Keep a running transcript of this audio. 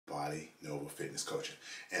Body Nova Fitness Coaching.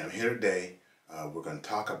 And I'm here today, we're going to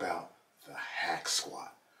talk about the hack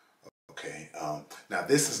squat. Okay, now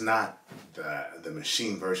this is not the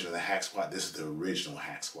machine version of the hack squat. This is the original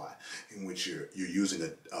hack squat, in which you're using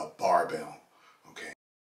a barbell. Okay,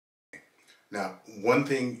 now one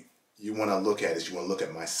thing you want to look at is you want to look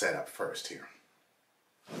at my setup first here.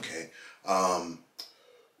 Okay,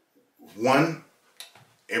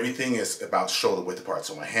 everything is about shoulder width apart.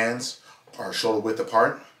 So my hands are shoulder width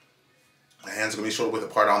apart. My hands are going to be shoulder width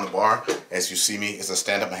apart on the bar. As you see me as I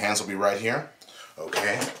stand up, my hands will be right here.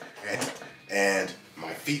 Okay, and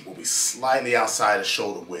my feet will be slightly outside of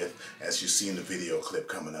shoulder width, as you see in the video clip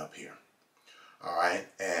coming up here. All right,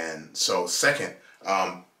 and so second,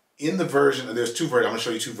 in the version, there's two versions. I'm going to show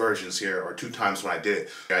you two versions here, or two times when I did it.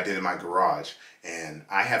 I did it in my garage, and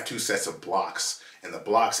I have two sets of blocks, and the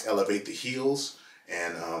blocks elevate the heels,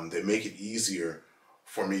 and they make it easier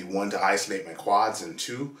for me, one, to isolate my quads, and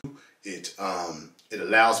two, it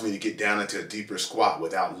allows me to get down into a deeper squat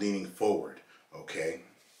without leaning forward. Okay,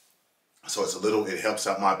 so it helps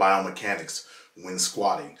out my biomechanics when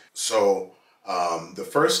squatting. So the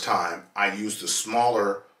first time I used the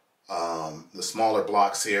smaller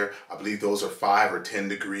blocks here. I believe those are 5 or 10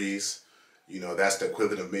 degrees. You know, that's the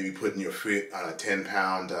equivalent of maybe putting your foot on a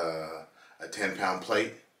 10-pound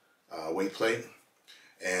plate, weight plate.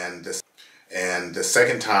 And the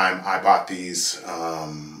second time I bought these,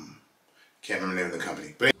 can't remember the name of the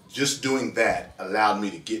company, but just doing that allowed me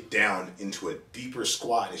to get down into a deeper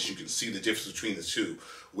squat, as you can see the difference between the two,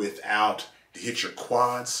 without hit your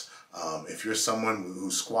quads. If you're someone who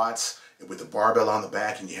squats with the barbell on the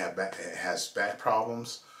back and you have has back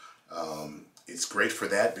problems, it's great for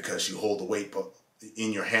that because you hold the weight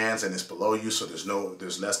in your hands and it's below you, so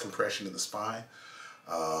there's less compression in the spine.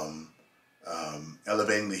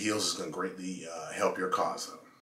 Elevating the heels is going to greatly help your cause.